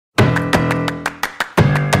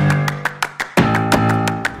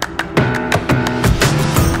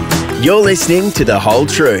You're listening to The Whole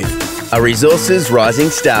Truth, a Resources Rising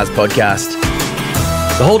Stars podcast.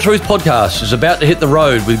 The Whole Truth podcast is about to hit the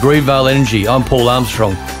road with Greenvale Energy. I'm Paul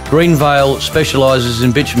Armstrong. Greenvale specialises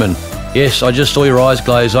in bitumen. Yes, I just saw your eyes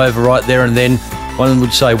glaze over right there and then. One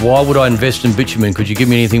would say, why would I invest in bitumen? Could you give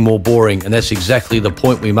me anything more boring? And that's exactly the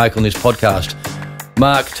point we make on this podcast.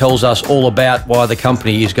 Mark tells us all about why the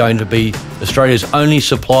company is going to be Australia's only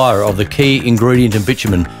supplier of the key ingredient in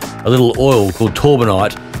bitumen, a little oil called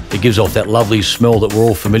torbanite. It gives off that lovely smell that we're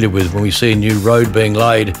all familiar with when we see a new road being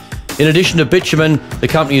laid. In addition to bitumen, the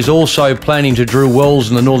company is also planning to drill wells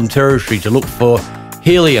in the Northern Territory to look for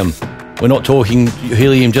helium. We're not talking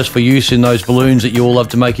helium just for use in those balloons that you all love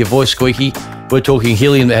to make your voice squeaky. We're talking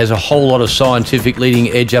helium that has a whole lot of scientific leading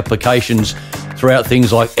edge applications throughout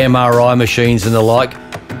things like MRI machines and the like.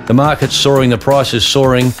 The market's soaring, the price is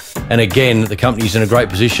soaring, and again, the company's in a great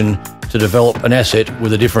position to develop an asset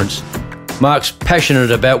with a difference. Mark's passionate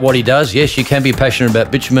about what he does. Yes, you can be passionate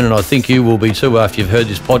about bitumen, and I think you will be too after you've heard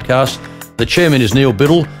this podcast. The chairman is Neil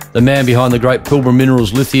Biddle, the man behind the great Pilbara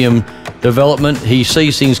Minerals lithium development. He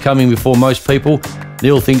sees things coming before most people.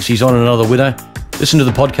 Neil thinks he's on another winner. Listen to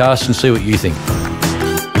the podcast and see what you think.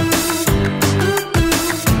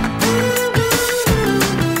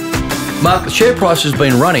 Mark, the share price has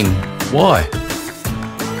been running. Why?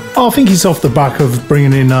 I think it's off the back of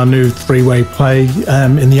bringing in our new three-way play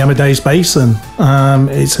in the Amadeus Basin.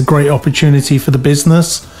 It's a great opportunity for the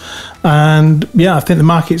business. And yeah, I think the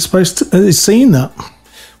market's is seeing that.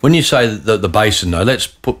 When you say the basin, though, let's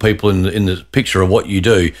put people in the picture of what you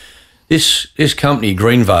do. This company,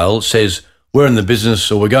 Greenvale, says we're in the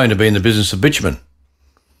business, or we're going to be in the business of bitumen.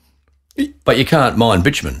 But you can't mine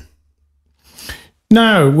bitumen.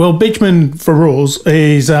 No, well, bitumen for us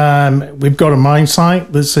is we've got a mine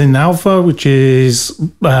site that's in Alpha, which is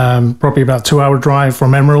probably about a 2-hour drive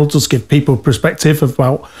from Emerald, just to give people perspective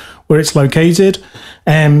about where it's located.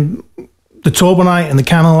 The torbanite and the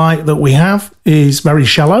canalite that we have is very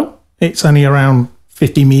shallow. It's only around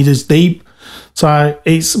 50 metres deep. So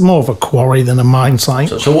it's more of a quarry than a mine site.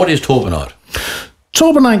 So what is torbanite?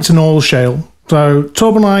 Torbanite's an oil shale. So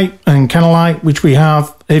torbanite and canalite, which we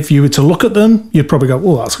have, if you were to look at them, you'd probably go,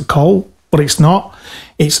 oh, that's a coal, but it's not.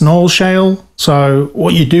 It's an oil shale. So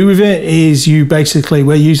what you do with it is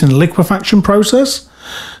we're using a liquefaction process,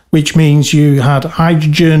 which means you had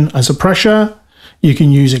hydrogen as a pressure. You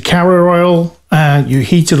can use a carrier oil, you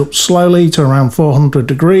heat it up slowly to around 400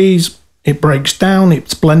 degrees. It breaks down,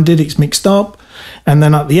 it's blended, it's mixed up. And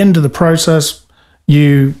then at the end of the process,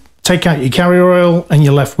 you take out your carrier oil and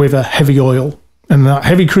you're left with a heavy oil. And that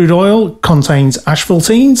heavy crude oil contains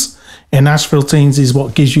asphaltenes, and asphaltenes is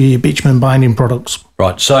what gives you your bitumen binding products.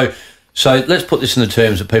 Right, so let's put this in the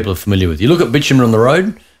terms that people are familiar with. You look at bitumen on the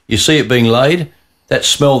road, you see it being laid, that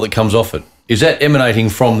smell that comes off it, is that emanating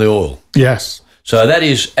from the oil? Yes. So that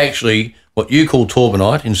is actually what you call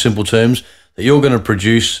torbanite, in simple terms, that you're going to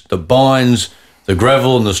produce that binds the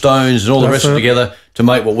gravel and the stones and all the rest of it together to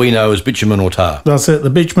make what we know as bitumen or tar. That's it. The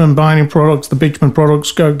bitumen binding products, the bitumen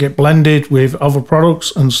products get blended with other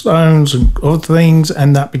products and stones and other things,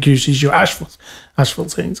 and that produces your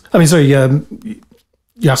asphaltenes.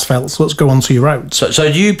 Your asphalts that go onto your roads.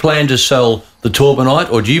 So do you plan to sell the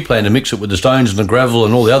torbanite, or do you plan to mix it with the stones and the gravel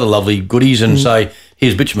and all the other lovely goodies and say,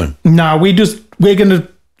 here's bitumen? No, we're going to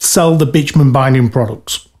sell the bitumen binding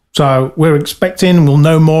products. So we're expecting, we'll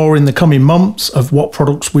know more in the coming months of what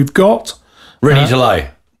products we've got. Ready to lay?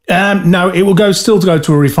 No, it will still go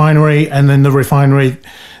to a refinery, and then the refinery,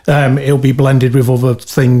 it'll be blended with other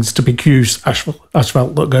things to produce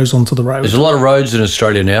asphalt that goes onto the road. There's a lot of roads in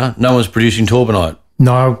Australia now. No one's producing torbanite.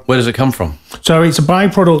 No. Where does it come from? So it's a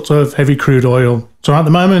byproduct of heavy crude oil. So at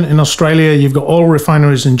the moment in Australia, you've got oil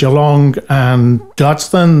refineries in Geelong and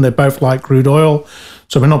Gladstone. They're both like crude oil.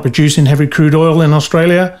 So we're not producing heavy crude oil in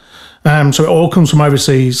Australia. So it all comes from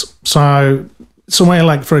overseas. So somewhere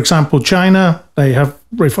like, for example, China, they have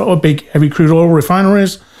big heavy crude oil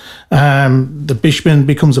refineries. The bitumen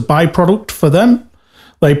becomes a byproduct for them.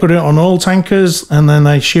 They put it on oil tankers and then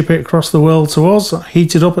they ship it across the world to us,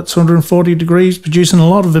 heated up at 240 degrees, producing a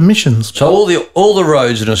lot of emissions. So all the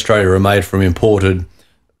roads in Australia are made from imported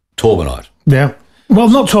torbanite? Yeah. Well,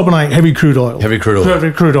 not torbanite, heavy crude oil. Heavy crude oil.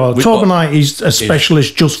 Heavy crude oil. Torbanite is a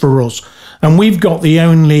specialist just for us. And we've got the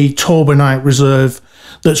only torbanite reserve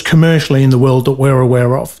that's commercially in the world that we're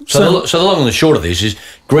aware of. So the long and the short of this is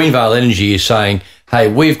Greenvale Energy is saying, hey,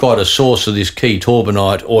 we've got a source of this key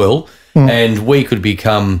torbanite oil, and we could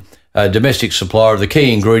become a domestic supplier of the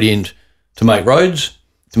key ingredient to make roads,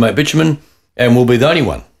 to make bitumen, and we'll be the only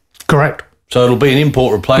one. Correct. So it'll be an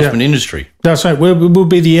import replacement industry. That's right. We'll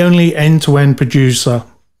be the only end-to-end producer.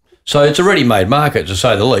 So it's a ready-made market, to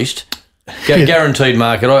say the least. Guaranteed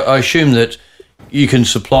market. I assume that you can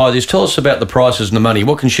supply this. Tell us about the prices and the money.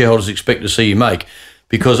 What can shareholders expect to see you make?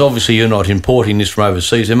 Because obviously you're not importing this from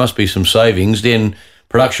overseas. There must be some savings. Then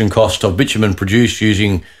production cost of bitumen produced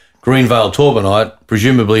using Greenvale torbanite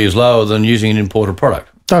presumably is lower than using an imported product.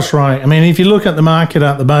 That's right. I mean, if you look at the market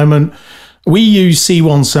at the moment, we use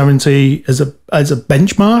C170 as a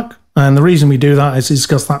benchmark. And the reason we do that is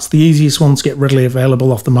because that's the easiest one to get readily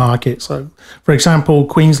available off the market. So, for example,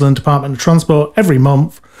 Queensland Department of Transport every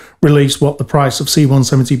month release what the price of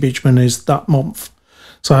C170 bitumen is that month.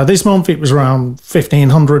 So this month it was around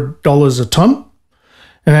 $1,500 a tonne.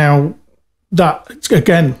 Now, that,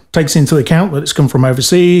 again, takes into account that it's come from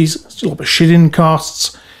overseas, it's a lot of shipping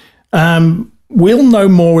costs. We'll know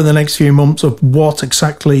more in the next few months of what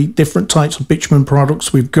exactly different types of bitumen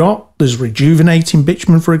products we've got. There's rejuvenating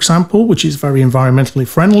bitumen, for example, which is very environmentally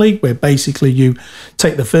friendly, where basically you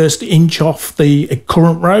take the first inch off the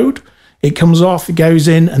current road, it comes off, it goes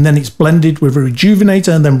in, and then it's blended with a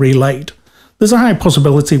rejuvenator and then relayed. There's a high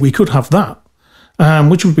possibility we could have that,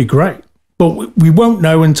 which would be great. But we won't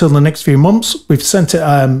know until the next few months. We've sent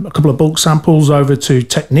a couple of bulk samples over to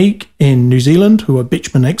Technique in New Zealand, who are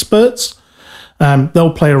bitumen experts.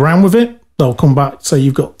 They'll play around with it. They'll come back, say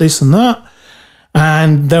you've got this and that.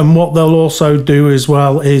 And then what they'll also do as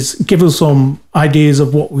well is give us some ideas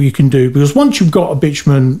of what we can do. Because once you've got a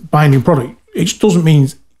bitumen binding product, it doesn't mean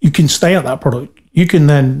you can stay at that product. You can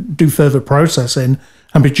then do further processing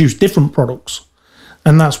and produce different products.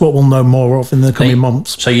 And that's what we'll know more of in the coming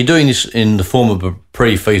months. So you're doing this in the form of a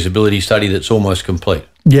pre-feasibility study that's almost complete?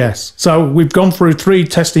 Yes. So we've gone through 3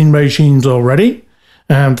 testing regimes already.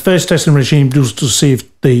 The first testing regime was to see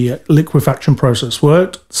if the liquefaction process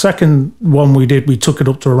worked. The second one we did, we took it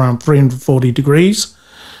up to around 340 degrees.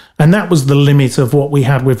 And that was the limit of what we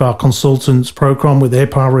had with our consultants program with their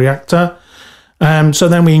power reactor. So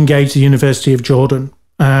then we engaged the University of Jordan.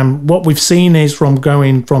 What we've seen is from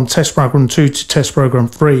going from test program 2 to test program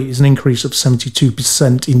 3 is an increase of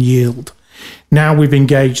 72% in yield. Now we've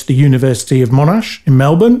engaged the University of Monash in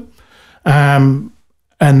Melbourne.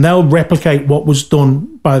 And they'll replicate what was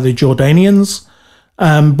done by the Jordanians,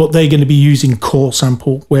 but they're going to be using core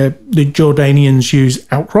sample, where the Jordanians use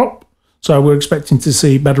outcrop. So we're expecting to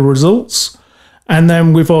see better results. And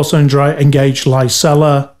then we've also engaged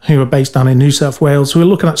Licella, who are based down in New South Wales, who are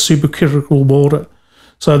looking at supercritical water.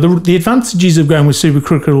 So the advantages of going with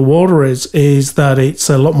supercritical water is that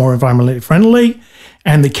it's a lot more environmentally friendly,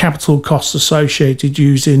 and the capital costs associated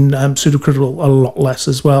using supercritical are a lot less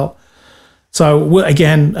as well. So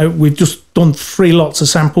we've just done 3 lots of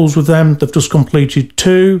samples with them. They've just completed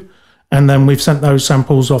 2, and then we've sent those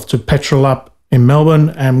samples off to Petrolab in Melbourne,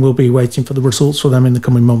 and we'll be waiting for the results for them in the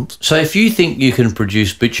coming months. So if you think you can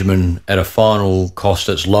produce bitumen at a final cost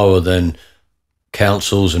that's lower than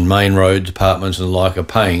councils and main road departments and the like are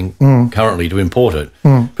paying currently to import it,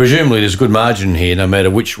 presumably there's a good margin here no matter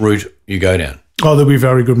which route you go down. Oh, there'll be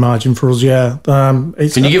very good margin for us, yeah. Can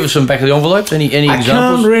you give us some back of the envelopes? Any examples?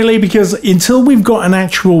 I can't really, because until we've got an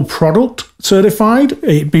actual product certified,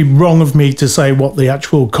 it'd be wrong of me to say what the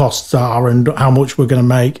actual costs are and how much we're going to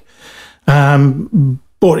make.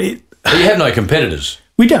 But you have no competitors.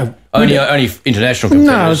 We don't. Only international competitors.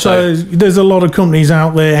 No, so there's a lot of companies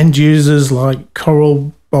out there, end users like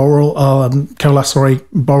Boral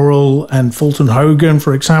and Fulton Hogan,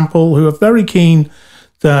 for example, who are very keen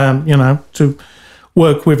to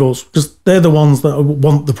work with us, because they're the ones that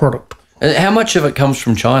want the product. And how much of it comes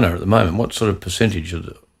from China at the moment? What sort of percentage of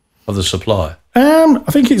the supply? I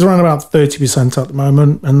think it's around about 30% at the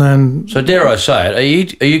moment, and then. So dare I say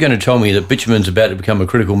it? Are you going to tell me that bitumen's about to become a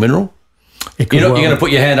critical mineral? You're going to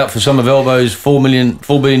put your hand up for some of Elbow's $4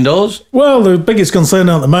 billion? Well, the biggest concern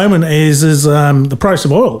at the moment is the price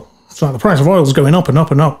of oil. So the price of oil is going up and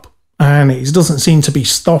up and up, and it doesn't seem to be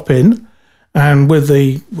stopping. And with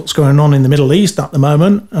what's going on in the Middle East at the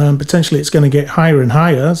moment, potentially it's going to get higher and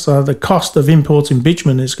higher. So the cost of importing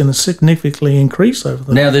bitumen is going to significantly increase over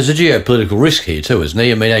there. Now, there's a geopolitical risk here too, isn't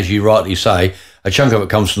there? I mean, as you rightly say, a chunk of it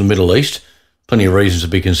comes from the Middle East. Plenty of reasons to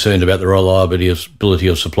be concerned about the reliability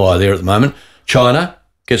of supply there at the moment. China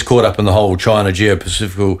gets caught up in the whole China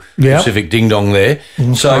Pacific ding-dong there.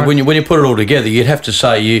 So when you put it all together, you'd have to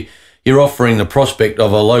say you're offering the prospect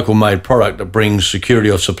of a local-made product that brings security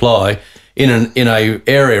of supply in a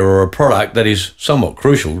area or a product that is somewhat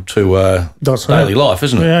crucial to daily life,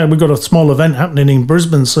 isn't it? Yeah, we've got a small event happening in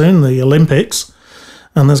Brisbane soon, the Olympics,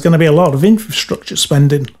 and there's going to be a lot of infrastructure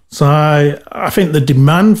spending. So I think the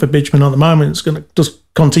demand for bitumen at the moment is going to just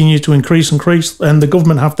continue to increase, and the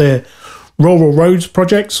government have their rural roads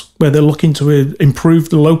projects where they're looking to improve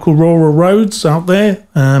the local rural roads out there.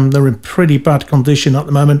 They're in pretty bad condition at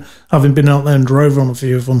the moment, having been out there and drove on a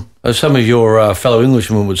few of them. As some of your fellow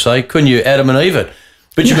Englishmen would say, couldn't you Adam and Eve it?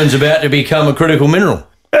 Bitumen's about to become a critical mineral.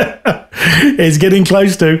 It's getting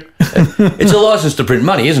close to. It's a license to print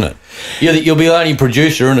money, isn't it? You'll be the only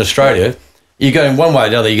producer in Australia. You're going one way or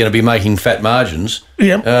the other, you're going to be making fat margins.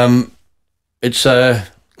 Yeah. It's a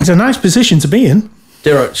nice position to be in.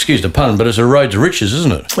 Excuse the pun, but it's a road to riches,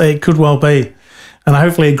 isn't it? It could well be. And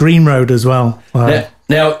hopefully a green road as well.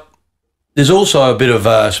 Now, there's also a bit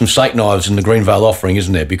of some steak knives in the Greenvale offering,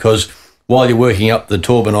 isn't there? Because while you're working up the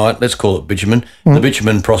torbanite, let's call it bitumen, the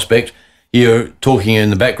bitumen prospect, you're talking in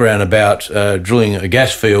the background about drilling a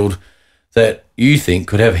gas field that you think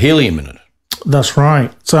could have helium in it. That's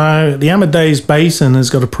right. So the Amadeus Basin has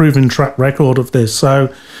got a proven track record of this.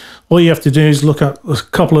 So all you have to do is look at a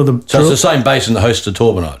couple of the... So it's the same basin that hosts the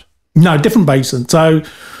torbanite? No, different basin. So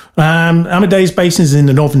Amadeus Basin is in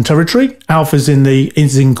the Northern Territory. Alpha's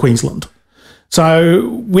is in Queensland. So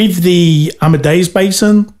with the Amadeus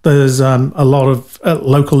Basin, there's a lot of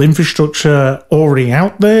local infrastructure already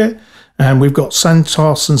out there. And we've got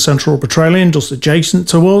Santos and Central Petroleum just adjacent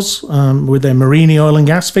to us with their marine oil and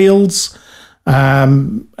gas fields.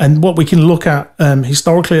 And what we can look at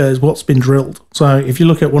historically is what's been drilled. So if you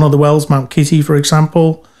look at one of the wells, Mount Kitty, for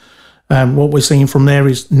example, what we're seeing from there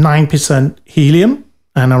is 9% helium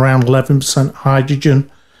and around 11%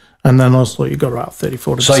 hydrogen. And then also you've got about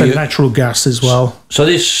 30-40% natural gas as well. So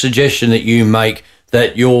this suggestion that you make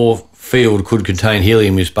that your field could contain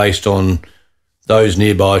helium is based on those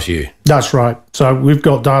nearby to you? That's right. So we've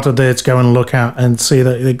got data there to go and look at and see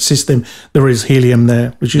that there is helium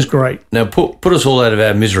there, which is great. Now, put us all out of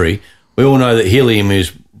our misery. We all know that helium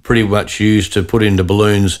is pretty much used to put into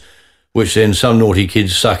balloons, which then some naughty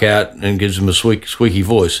kids suck out and gives them a squeaky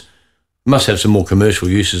voice. It must have some more commercial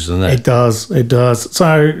uses than that. It does.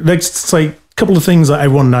 So let's say a couple of things that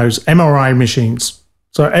everyone knows. MRI machines.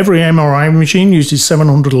 So every MRI machine uses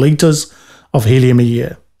 700 litres of helium a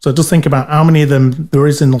year. So just think about how many of them there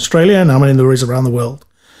is in Australia and how many there is around the world.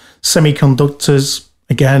 Semiconductors,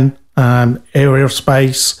 again,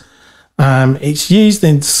 aerospace. It's used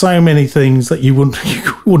in so many things that you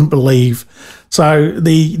wouldn't believe. So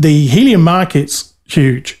the helium market's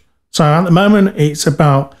huge. So at the moment, it's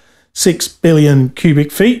about 6 billion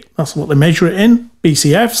cubic feet. That's what they measure it in,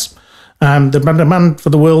 BCFs. The demand for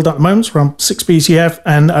the world at the moment is around 6 BCF,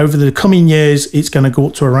 and over the coming years, it's going to go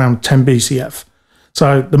up to around 10 BCF.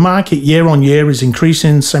 So the market year on year is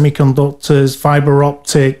increasing. Semiconductors, fiber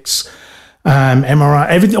optics,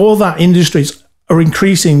 MRI, all that industries are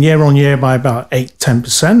increasing year on year by about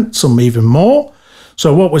 8-10%, some even more.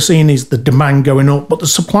 So what we're seeing is the demand going up, but the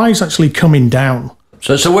supply is actually coming down.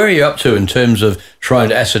 So where are you up to in terms of trying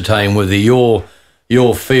to ascertain whether your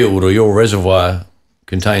field or your reservoir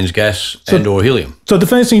contains gas and or helium? So the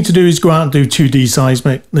first thing to do is go out and do 2D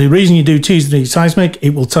seismic. The reason you do 2D seismic, it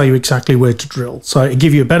will tell you exactly where to drill. So it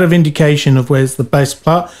give you a better indication of where's the best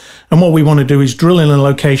plot. And what we want to do is drill in a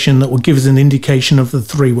location that will give us an indication of the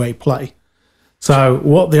three-way play. So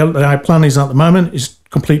what our plan is at the moment is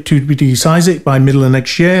complete 2D seismic by middle of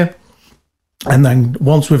next year. And then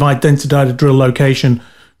once we've identified a drill location,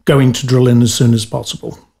 going to drill in as soon as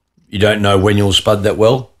possible. You don't know when you'll spud that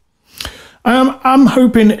well? I'm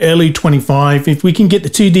hoping early 25. If we can get the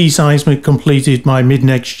 2D seismic completed by mid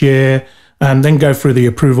next year and then go through the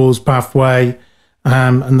approvals pathway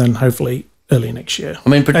and then hopefully early next year. I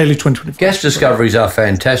mean, early 2025. Gas discoveries are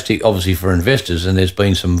fantastic, obviously, for investors, and there's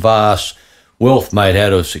been some vast wealth made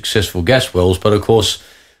out of successful gas wells. But, of course,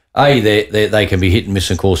 they can be hit and miss,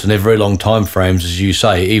 of course, and they're very long time frames, as you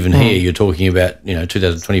say. Even here, you're talking about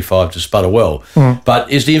 2025 to spud a well. But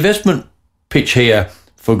is the investment pitch here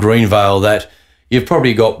for Greenvale that you've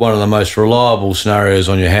probably got one of the most reliable scenarios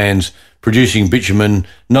on your hands, producing bitumen,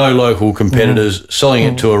 no local competitors, selling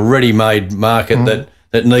it to a ready-made market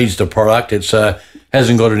that needs the product. It's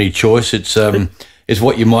hasn't got any choice. It's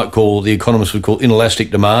what you might call, the economists would call,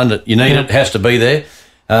 inelastic demand. You need it has to be there.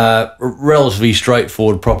 Relatively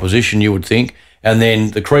straightforward proposition, you would think. And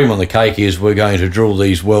then the cream on the cake is we're going to drill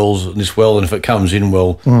this well, and if it comes in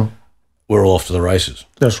well, we're all off to the races.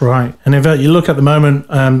 That's right. And if you look at the moment,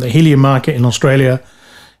 the helium market in Australia,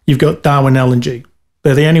 you've got Darwin LNG.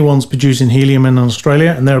 They're the only ones producing helium in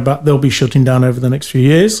Australia, and they'll be shutting down over the next few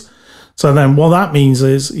years. So then what that means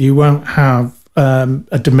is you won't have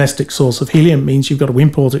a domestic source of helium. It means you've got to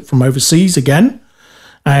import it from overseas again.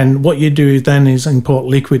 And what you do then is import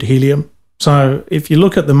liquid helium. So if you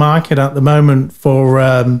look at the market at the moment for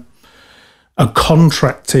a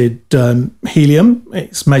contracted helium,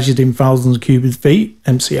 it's measured in thousands of cubic feet,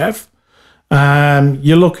 MCF.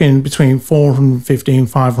 You're looking between $450 and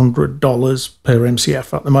 $500 per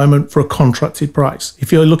MCF at the moment for a contracted price.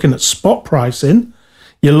 If you're looking at spot pricing,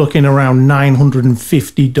 you're looking around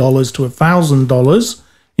 $950 to $1,000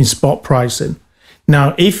 in spot pricing.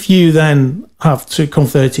 Now, if you then have to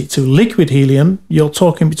convert it to liquid helium, you're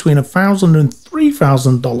talking between $1,000 and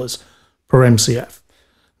 $3,000 per MCF.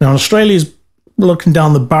 Now, Australia's looking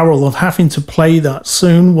down the barrel of having to play that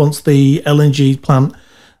soon once the LNG plant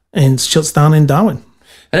shuts down in Darwin.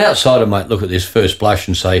 An outsider might look at this first blush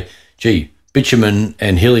and say, gee, bitumen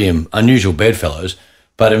and helium, unusual bedfellows,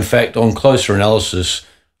 but in fact, on closer analysis,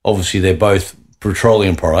 obviously they're both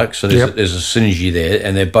petroleum products, so there's a synergy there,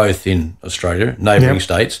 and they're both in Australia, neighbouring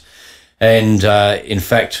states. And in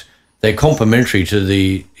fact, they're complementary to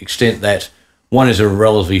the extent that one is a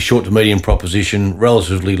relatively short to medium proposition,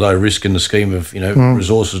 relatively low risk in the scheme of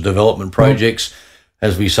resources development projects.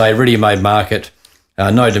 As we say, ready-made market,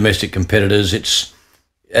 no domestic competitors. It's,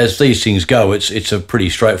 as these things go, it's a pretty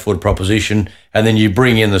straightforward proposition. And then you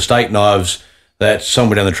bring in the steak knives that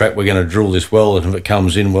somewhere down the track we're going to drill this well, and if it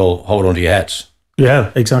comes in, well, hold on to your hats.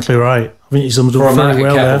 Yeah, exactly right. I think you summed it for up a very market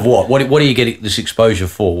well cap there. of what? What do you get this exposure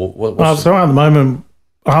for? So at the moment,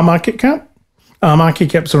 our market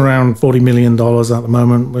cap's around $40 million at the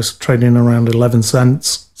moment. We're trading around 11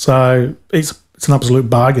 cents. So it's an absolute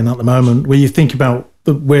bargain at the moment. Where you think about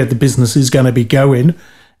where the business is going to be going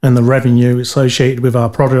and the revenue associated with our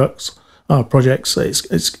projects,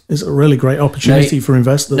 it's a really great opportunity for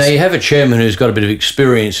investors. Now, you have a chairman who's got a bit of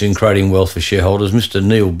experience in creating wealth for shareholders, Mr.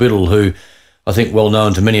 Neil Biddle, who I think well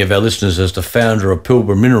known to many of our listeners as the founder of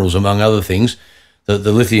Pilbara Minerals, among other things, the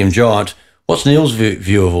lithium giant. What's Neil's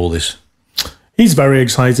view of all this? He's very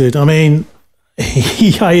excited. I mean,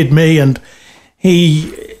 he hired me, and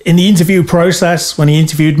in the interview process, when he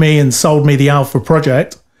interviewed me and sold me the Alpha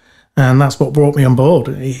project, and that's what brought me on board.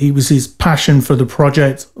 He was his passion for the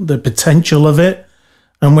project, the potential of it,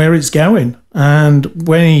 and where it's going. And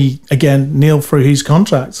when Neil, through his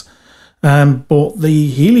contracts, bought the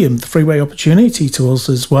helium, the freeway opportunity to us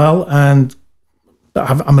as well. And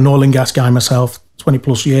I'm an oil and gas guy myself, 20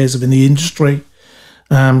 plus years in the industry.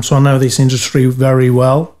 So I know this industry very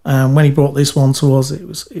well. And when he brought this one to us, it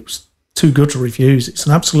was too good to refuse. It's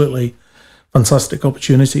an absolutely fantastic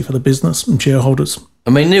opportunity for the business and shareholders. I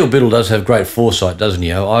mean, Neil Biddle does have great foresight, doesn't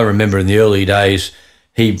he? I remember in the early days,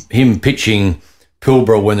 him pitching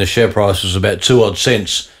Pilbara when the share price was about 2 odd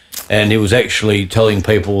cents, and he was actually telling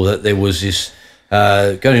people that there was this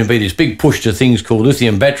going to be this big push to things called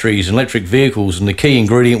lithium batteries and electric vehicles, and the key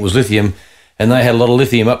ingredient was lithium, and they had a lot of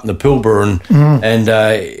lithium up in the Pilbara, and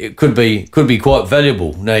it could be quite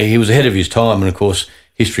valuable. Now, he was ahead of his time, and of course,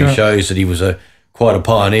 history shows that he was quite a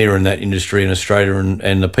pioneer in that industry in Australia,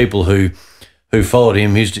 and the people who followed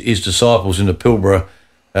him, his disciples in the Pilbara,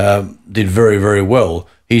 did very, very well.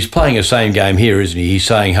 He's playing the same game here, isn't he? He's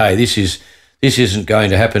saying, hey, this isn't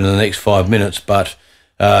going to happen in the next 5 minutes, but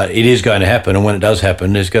it is going to happen, and when it does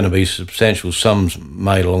happen, there's going to be substantial sums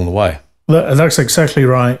made along the way. That's exactly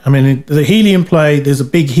right. I mean, the helium play, there's a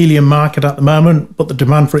big helium market at the moment, but the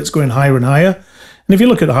demand for it's going higher and higher. And if you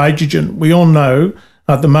look at hydrogen, we all know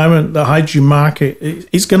at the moment the hydrogen market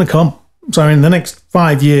is going to come. So in the next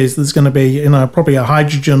 5 years, there's going to be probably a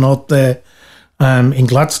hydrogen out there in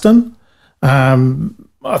Gladstone.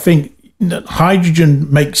 I think that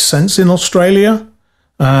hydrogen makes sense in Australia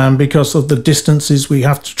because of the distances we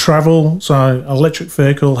have to travel. So electric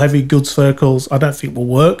vehicle, heavy goods vehicles, I don't think will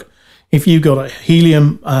work. If you've got a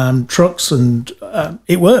helium trucks, and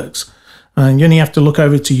it works. And you only have to look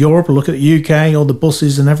over to Europe or look at the UK. All the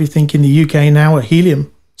buses and everything in the UK now are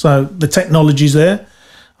helium. So the technology's there.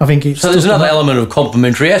 I think it's so. There's another element of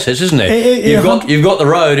complementary assets, isn't there? You've got the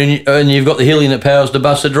road, and you've got the helium that powers the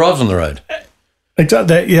bus that drives on the road.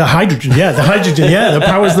 Exactly. Yeah, hydrogen. Yeah, the hydrogen. Yeah, that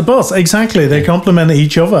powers the bus. Exactly. They complement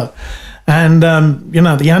each other. And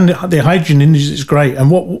the hydrogen industry is great. And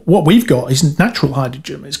what we've got is natural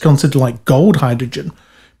hydrogen. It's considered like gold hydrogen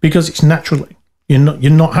because it's naturally. You're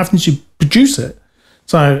not having to produce it.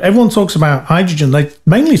 So everyone talks about hydrogen. They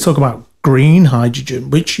mainly talk about green hydrogen,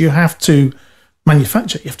 which you have to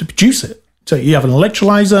manufacture. You have to produce it. So you have an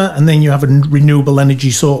electrolyzer, and then you have a renewable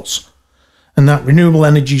energy source. And that renewable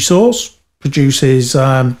energy source produces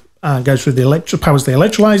goes through powers the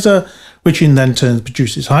electrolyzer, which in then turn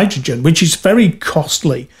produces hydrogen, which is very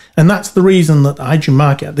costly. And that's the reason that the hydrogen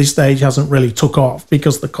market at this stage hasn't really took off,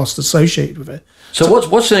 because of the cost associated with it. So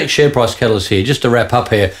what's the next share price catalyst here? Just to wrap up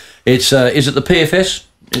here, is it the PFS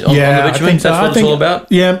on the bitumen? That's what it's all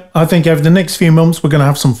about? Yeah, I think over the next few months we're going to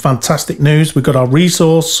have some fantastic news. We've got our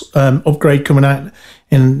resource upgrade coming out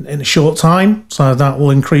in a short time. So that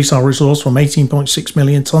will increase our resource from 18.6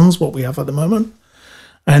 million tonnes, what we have at the moment.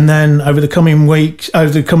 And then over the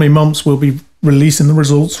coming months, we'll be releasing the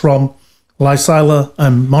results from Lysila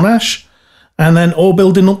and Monash, and then all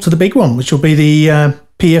building up to the big one, which will be the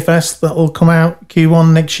PFS that will come out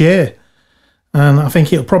Q1 next year. And I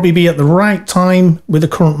think it'll probably be at the right time with the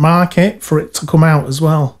current market for it to come out as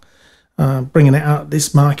well. Bringing it out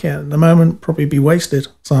this market at the moment probably be wasted.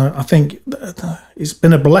 So I think it's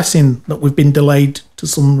been a blessing that we've been delayed to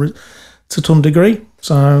some degree.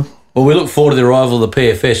 So well, we look forward to the arrival of the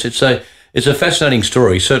PFS. It's a fascinating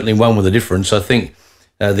story, certainly one with a difference. I think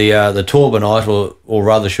the torbanite, or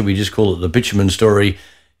rather should we just call it the bitumen story,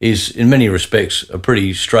 is in many respects a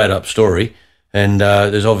pretty straight up story. And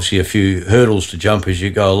there's obviously a few hurdles to jump as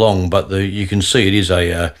you go along, but you can see it is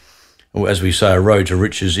as we say, a road to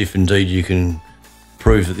riches if indeed you can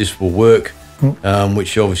prove that this will work,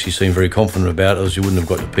 which you obviously seem very confident about, as you wouldn't have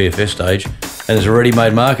got to PFS stage. And there's a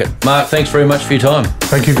ready-made market. Mark, thanks very much for your time.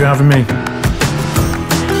 Thank you for having me.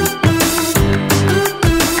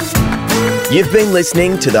 You've been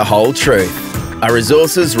listening to The Whole Truth, a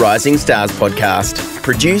Resources Rising Stars podcast,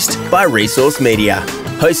 produced by Resource Media,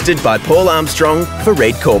 hosted by Paul Armstrong for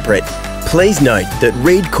Reed Corporate. Please note that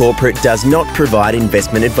Reed Corporate does not provide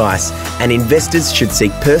investment advice, and investors should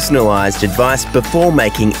seek personalised advice before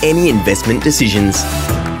making any investment decisions.